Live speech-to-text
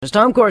There's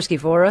Tom Korski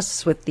for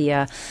us with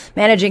the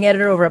managing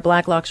editor over at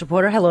Blacklock's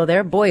Reporter. Hello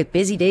there. Boy,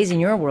 busy days in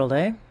your world,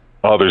 eh?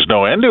 Oh, there's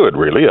no end to it,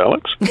 really,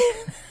 Alex.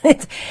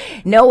 It's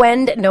no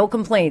end, no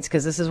complaints,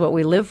 because this is what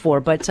we live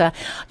for. But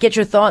get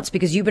your thoughts,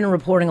 because you've been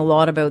reporting a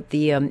lot about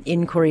the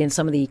inquiry and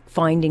some of the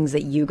findings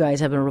that you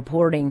guys have been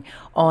reporting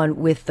on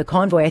with the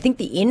convoy. I think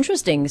the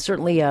interesting,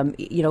 certainly,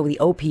 the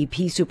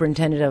OPP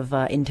Superintendent of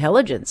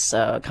Intelligence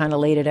kind of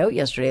laid it out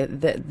yesterday.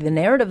 The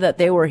narrative that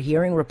they were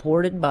hearing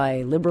reported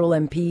by Liberal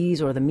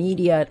MPs or the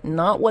media,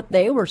 not what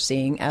they were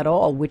seeing at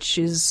all, which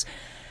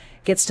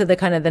gets to the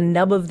kind of the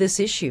nub of this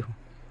issue.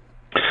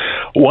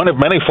 One of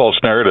many false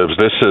narratives.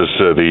 This is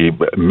the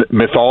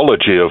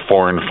mythology of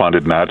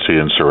foreign-funded Nazi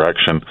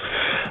insurrection.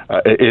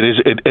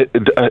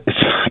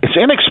 It's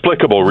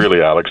inexplicable,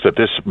 really, Alex, that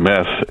this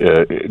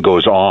myth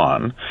goes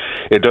on.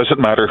 It doesn't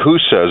matter who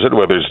says it,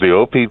 whether it's the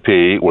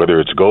OPP, whether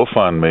it's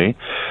GoFundMe,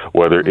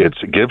 whether it's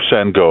Give,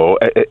 Send, Go.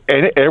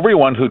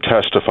 Everyone who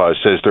testifies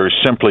says there is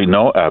simply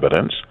no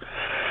evidence.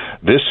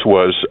 This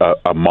was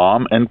a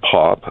mom and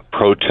pop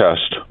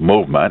protest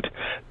movement.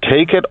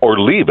 Take it or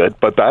leave it,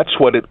 but that's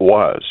what it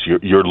was.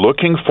 You're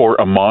looking for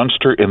a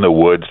monster in the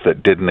woods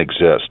that didn't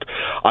exist.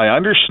 I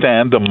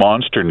understand the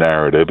monster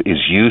narrative is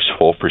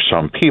useful for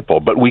some people,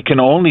 but we can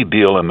only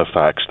deal in the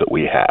facts that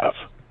we have.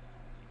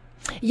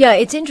 Yeah,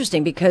 it's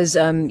interesting because,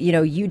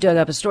 you dug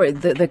up a story,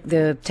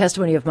 the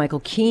testimony of Michael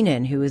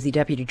Keenan, who is the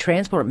Deputy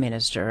Transport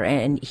Minister,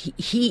 and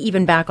he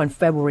even back on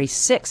February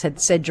 6th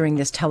had said during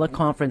this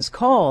teleconference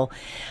call,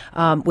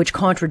 which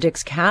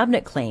contradicts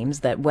cabinet claims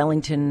that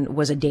Wellington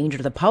was a danger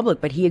to the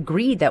public, but he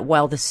agreed that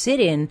while the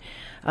sit-in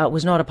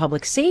was not a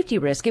public safety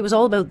risk, it was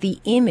all about the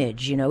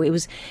image, it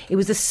was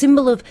the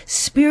symbol of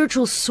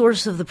spiritual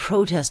source of the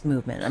protest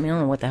movement. I mean, I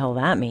don't know what the hell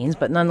that means,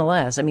 but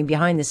nonetheless,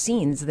 behind the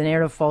scenes, the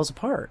narrative falls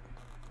apart.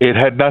 It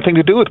had nothing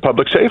to do with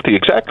public safety.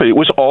 Exactly. It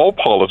was all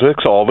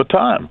politics all the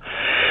time.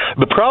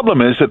 The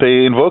problem is that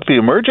they invoked the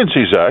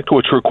Emergencies Act,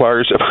 which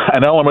requires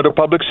an element of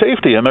public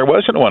safety, and there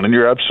wasn't one, and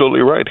you're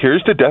absolutely right.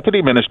 Here's the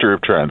Deputy Minister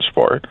of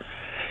Transport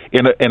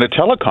in a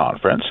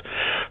teleconference,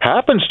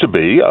 happens to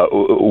be,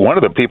 one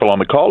of the people on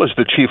the call is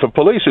the Chief of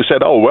Police, who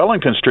said,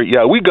 Wellington Street,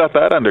 yeah, we got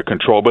that under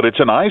control, but it's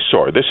an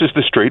eyesore. This is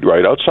the street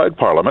right outside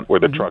Parliament where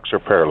the trucks are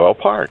parallel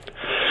parked.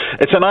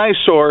 It's an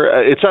eyesore.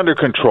 It's under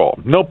control.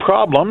 No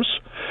problems,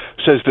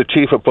 says the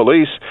Chief of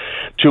Police,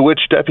 to which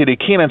Deputy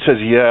Keenan says,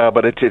 yeah,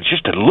 but it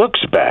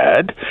looks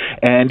bad,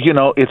 and,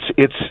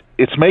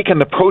 it's making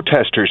the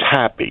protesters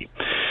happy.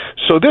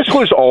 So this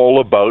was all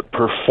about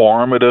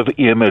performative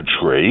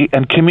imagery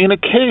and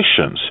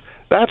communications.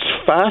 That's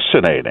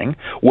fascinating.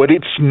 What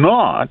it's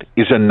not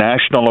is a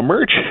national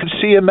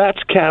emergency, and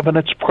that's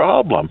Cabinet's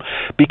problem,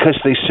 because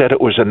they said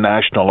it was a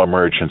national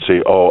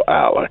emergency. Oh,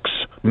 Alex,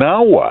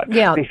 now what?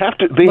 Yeah. They have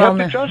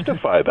to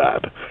justify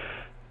that.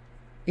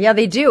 Yeah,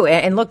 they do.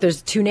 And look,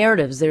 there's two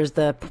narratives. There's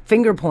the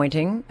finger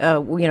pointing,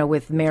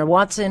 with Mayor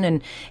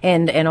Watson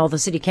and all the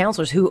city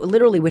councillors who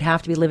literally would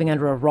have to be living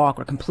under a rock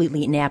or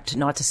completely inept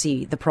not to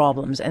see the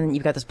problems. And then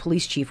you've got this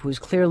police chief who's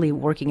clearly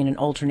working in an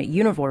alternate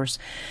universe.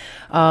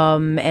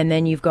 And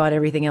then you've got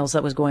everything else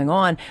that was going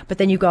on. But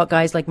then you've got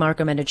guys like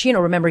Marco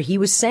Mendicino. Remember, he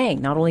was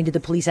saying not only did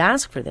the police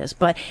ask for this,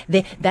 but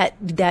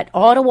that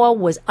Ottawa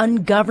was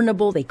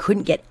ungovernable. They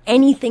couldn't get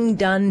anything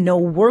done. No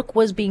work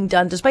was being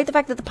done, despite the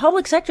fact that the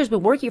public sector has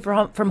been working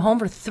from home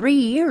for 3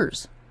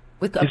 years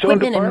with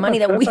equipment and money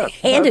that we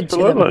handed to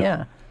them.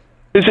 Yeah.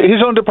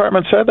 His own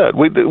department said that.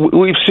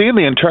 We've seen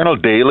the internal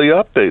daily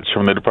updates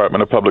from the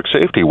Department of Public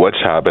Safety, what's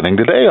happening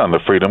today on the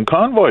Freedom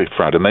Convoy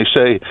front. And they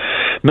say,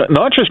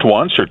 not just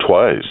once or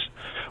twice,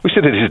 we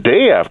said it is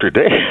day after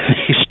day.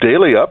 These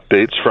daily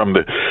updates from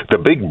the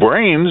big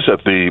brains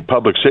at the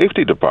Public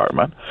Safety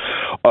Department.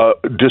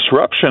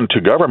 Disruption to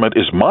government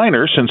is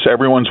minor since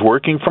everyone's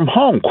working from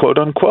home, quote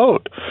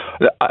unquote.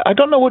 I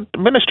don't know what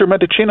Minister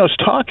Mendicino's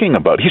talking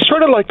about. He's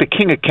sort of like the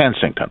King of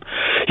Kensington.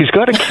 He's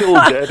got to kill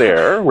dead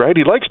air, right?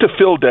 He likes to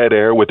fill dead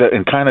air with it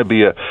and kind of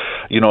be a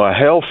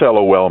hail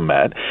fellow well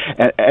met,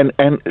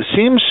 and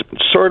seems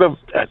sort of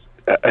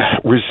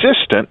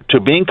resistant to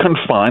being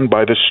confined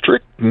by the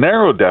strict,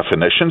 narrow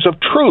definitions of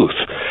truth.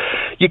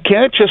 You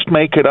can't just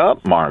make it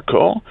up,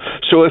 Marco.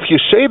 So if you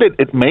say that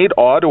it made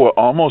Ottawa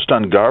almost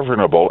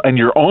ungovernable and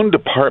your own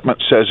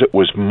department says it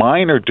was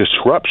minor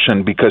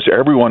disruption because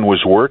everyone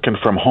was working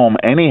from home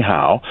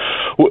anyhow,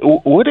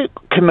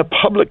 can the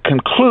public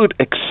conclude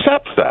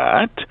except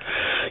that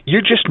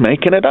you're just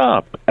making it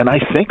up? And I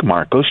think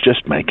Marco's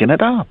just making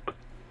it up.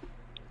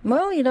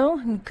 Well,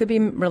 it could be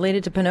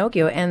related to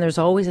Pinocchio, and there's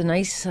always a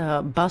nice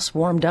bus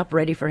warmed up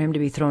ready for him to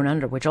be thrown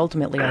under, which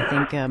ultimately I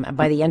think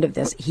by the end of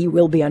this, he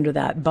will be under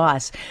that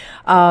bus.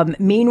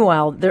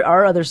 Meanwhile, there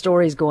are other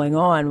stories going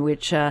on,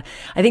 which I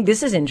think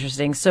this is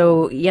interesting.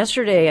 So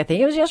yesterday, I think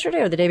it was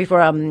yesterday or the day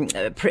before,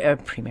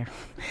 Premier.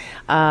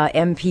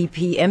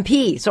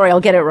 MP, sorry,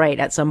 I'll get it right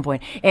at some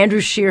point.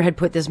 Andrew Scheer had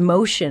put this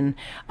motion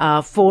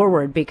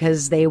forward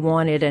because they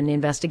wanted an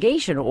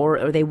investigation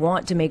or they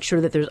want to make sure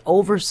that there's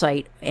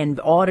oversight and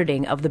audit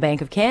auditing of the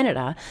Bank of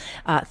Canada,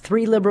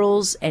 3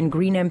 Liberals and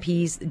Green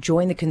MPs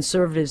joined the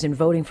Conservatives in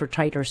voting for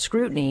tighter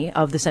scrutiny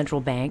of the central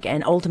bank,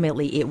 and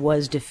ultimately it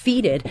was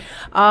defeated.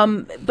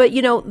 But,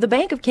 the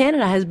Bank of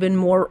Canada has been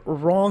more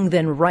wrong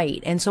than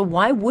right, and so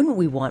why wouldn't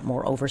we want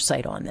more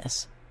oversight on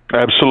this?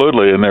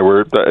 Absolutely, and there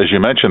were, as you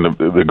mentioned,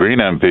 the Green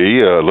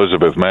MP,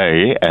 Elizabeth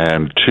May,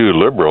 and 2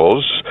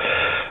 Liberals,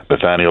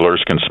 Nathaniel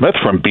Erskine-Smith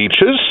from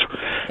Beaches,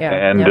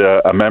 and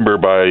a member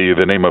by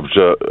the name of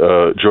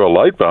Joel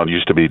Lightbound,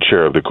 used to be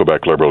chair of the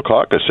Quebec Liberal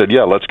Caucus, said,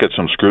 let's get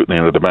some scrutiny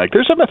into the bank.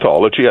 There's a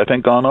mythology, I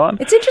think, going on.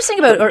 It's interesting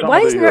about,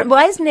 why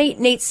is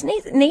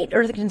Nate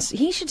Erskine,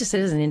 he should just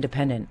sit as an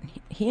independent.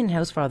 He and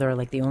Housefather are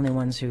like the only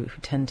ones who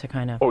tend to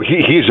kind of... Oh,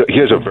 he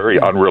has a very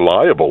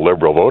unreliable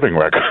Liberal voting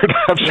record,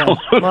 absolutely.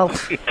 Yeah. Well,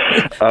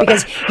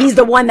 because he's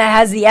the one that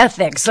has the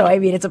ethics, so I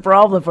mean, it's a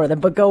problem for them,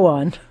 but go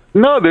on.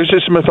 No, there's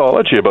this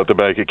mythology about the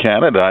Bank of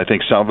Canada. I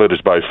think some of it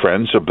is by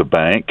friends of the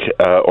bank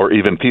or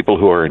even people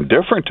who are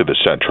indifferent to the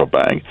central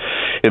bank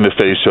in the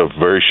face of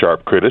very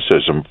sharp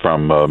criticism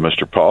from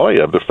Mr.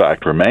 Poilievre. The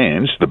fact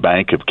remains the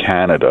Bank of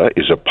Canada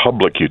is a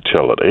public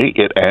utility.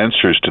 It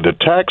answers to the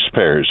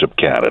taxpayers of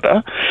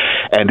Canada.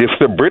 And if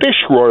the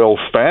British royal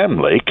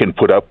family can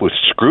put up with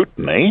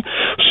scrutiny,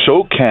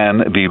 so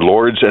can the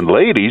lords and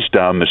ladies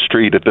down the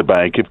street at the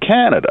Bank of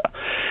Canada.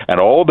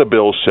 And all the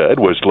bill said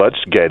was,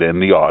 let's get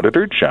in the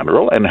Auditor General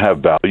and have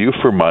value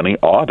for money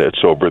audits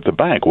over at the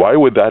bank. Why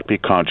would that be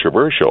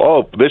controversial?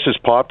 Oh, this is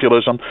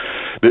populism.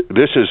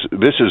 This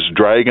is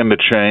dragging the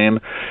chain,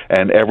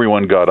 and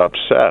everyone got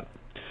upset.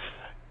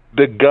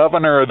 The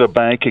governor of the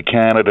Bank of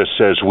Canada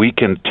says we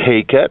can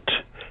take it,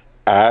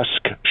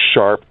 ask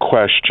sharp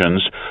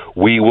questions,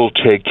 we will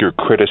take your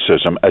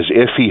criticism, as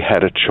if he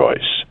had a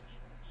choice.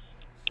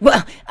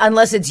 Well,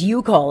 unless it's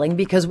you calling,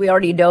 because we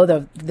already know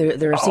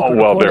there are secret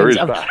recordings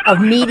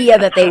of media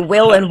that they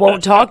will and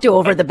won't talk to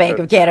over at the Bank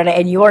of Canada,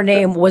 and your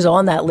name was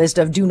on that list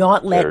of do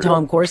not let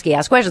Tom Korski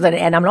ask questions.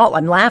 And I'm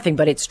laughing,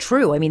 but it's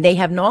true. I mean, they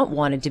have not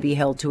wanted to be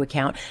held to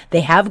account.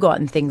 They have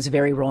gotten things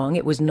very wrong.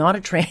 It was not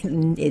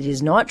it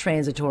is not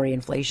transitory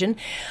inflation,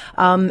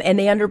 and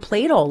they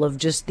underplayed all of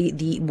just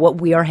the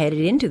what we are headed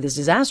into, this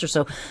disaster.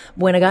 So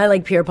when a guy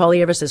like Pierre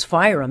Poilievre says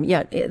fire him,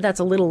 that's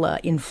a little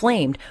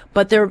inflamed,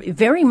 but they're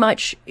very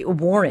much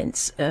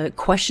warrants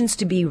questions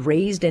to be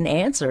raised and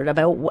answered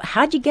about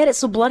how'd you get it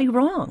so bloody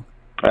wrong.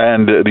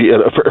 And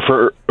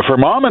for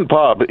mom and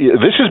pop,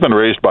 this has been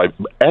raised by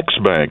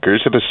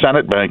ex-bankers at the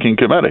Senate Banking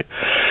Committee.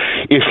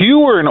 If you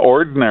were an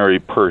ordinary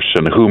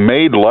person who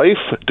made life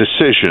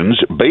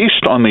decisions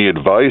based on the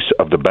advice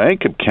of the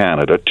Bank of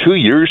Canada 2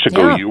 years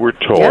ago, you were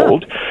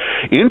told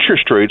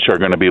interest rates are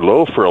going to be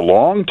low for a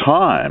long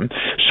time,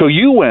 so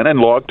you went and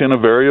locked in a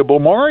variable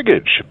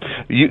mortgage.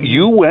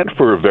 You went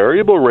for a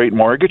variable rate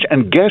mortgage,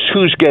 and guess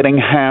who's getting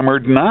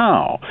hammered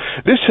now?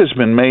 This has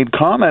been made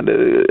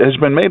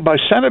by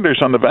senators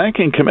on the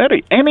Banking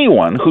Committee.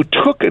 Anyone who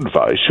took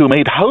advice, who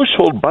made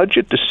household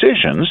budget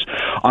decisions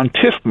on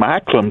Tiff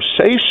Macklem's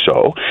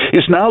say-so,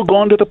 is now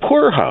gone to the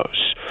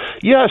poorhouse.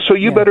 So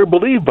you better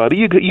believe, buddy,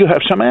 you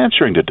have some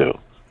answering to do.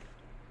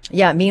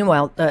 Yeah,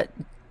 meanwhile,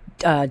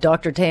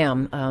 Dr.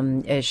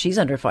 Tam, she's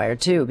under fire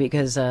too,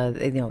 because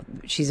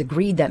she's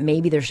agreed that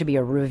maybe there should be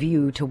a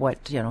review to what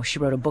she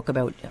wrote a book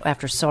about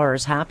after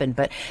SARS happened.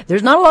 But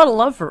there's not a lot of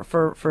love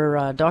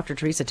for Dr.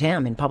 Theresa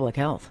Tam in public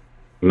health.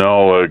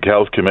 No,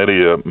 Health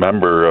Committee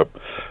member of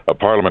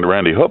Parliament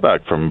Randy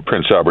Hoback from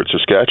Prince Albert,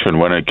 Saskatchewan,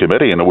 went in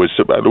committee, and it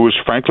was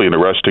frankly an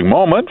arresting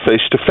moment,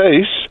 face to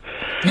face.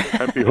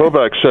 MP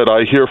Hoback said,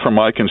 "I hear from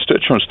my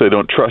constituents they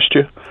don't trust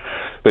you.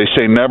 They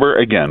say never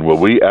again will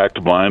we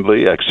act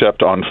blindly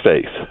except on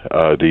faith."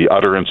 The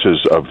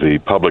utterances of the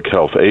Public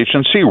Health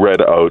Agency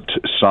read out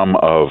some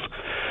of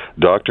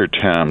Dr.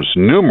 Tam's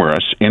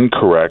numerous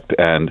incorrect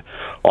and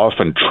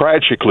often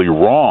tragically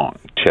wrong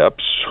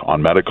tips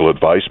on medical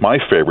advice. My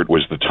favorite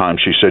was the time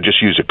she said,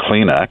 just use a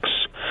Kleenex.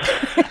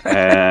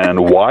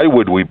 And why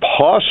would we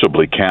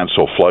possibly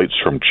cancel flights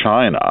from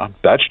China?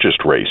 That's just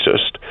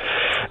racist.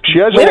 She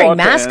has wearing a lot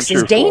masks to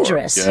answer is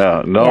dangerous.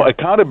 for.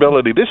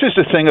 Accountability. This is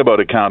the thing about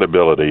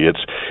accountability.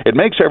 It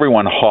makes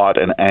everyone hot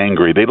and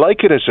angry. They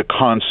like it as a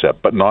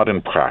concept, but not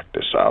in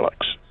practice, Alex.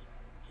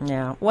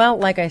 Yeah, well,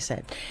 like I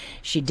said,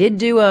 she did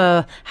do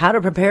a How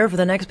to Prepare for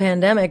the Next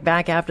Pandemic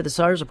back after the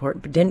SARS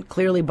report, but didn't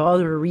clearly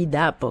bother to read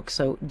that book.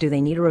 So do they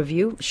need a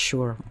review?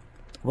 Sure.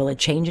 Will it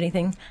change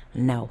anything?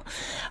 No.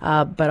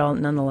 But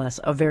nonetheless,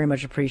 I very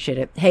much appreciate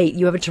it. Hey,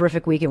 you have a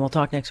terrific week, and we'll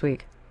talk next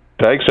week.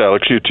 Thanks,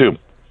 Alex. You too.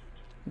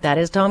 That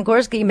is Tom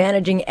Korski,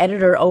 managing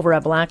editor over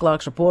at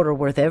Blacklock's Reporter.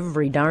 Worth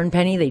every darn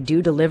penny. They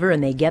do deliver,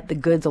 and they get the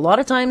goods. A lot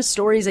of times,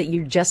 stories that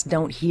you just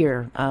don't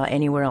hear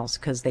anywhere else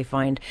because they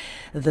find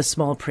the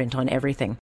small print on everything.